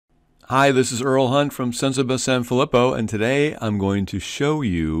Hi, this is Earl Hunt from Sensiba San Filippo, and today I'm going to show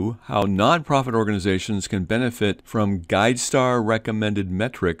you how nonprofit organizations can benefit from GuideStar recommended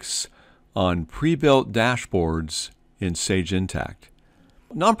metrics on pre-built dashboards in Sage Intacct.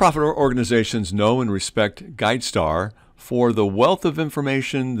 Nonprofit organizations know and respect GuideStar for the wealth of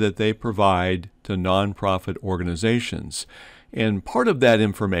information that they provide to nonprofit organizations. And part of that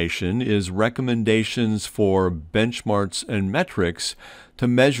information is recommendations for benchmarks and metrics to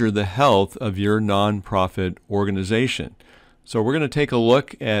measure the health of your nonprofit organization. So we're going to take a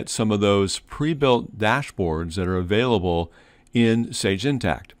look at some of those pre-built dashboards that are available in Sage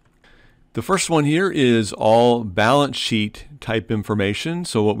Intacct. The first one here is all balance sheet type information.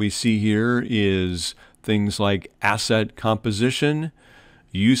 So what we see here is things like asset composition,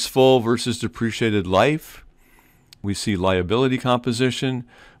 useful versus depreciated life. We see liability composition,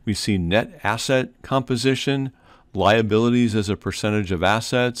 we see net asset composition, liabilities as a percentage of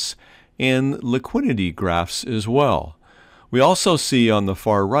assets, and liquidity graphs as well. We also see on the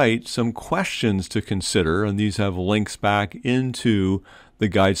far right some questions to consider, and these have links back into the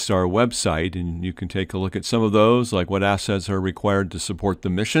GuideStar website, and you can take a look at some of those, like what assets are required to support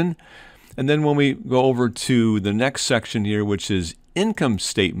the mission. And then when we go over to the next section here, which is income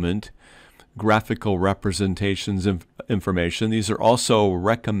statement, graphical representations of information. These are also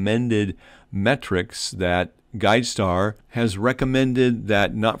recommended metrics that GuideStar has recommended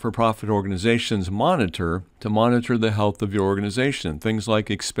that not-for-profit organizations monitor to monitor the health of your organization. Things like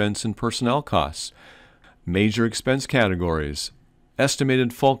expense and personnel costs, major expense categories,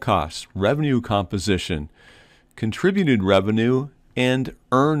 estimated full costs, revenue composition, contributed revenue, and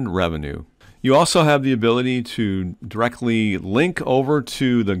earned revenue. You also have the ability to directly link over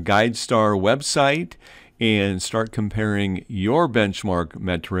to the GuideStar website and start comparing your benchmark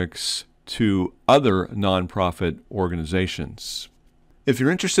metrics to other nonprofit organizations. If you're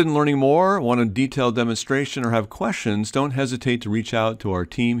interested in learning more, want a detailed demonstration, or have questions, don't hesitate to reach out to our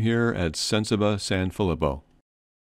team here at Sensiba San Filippo.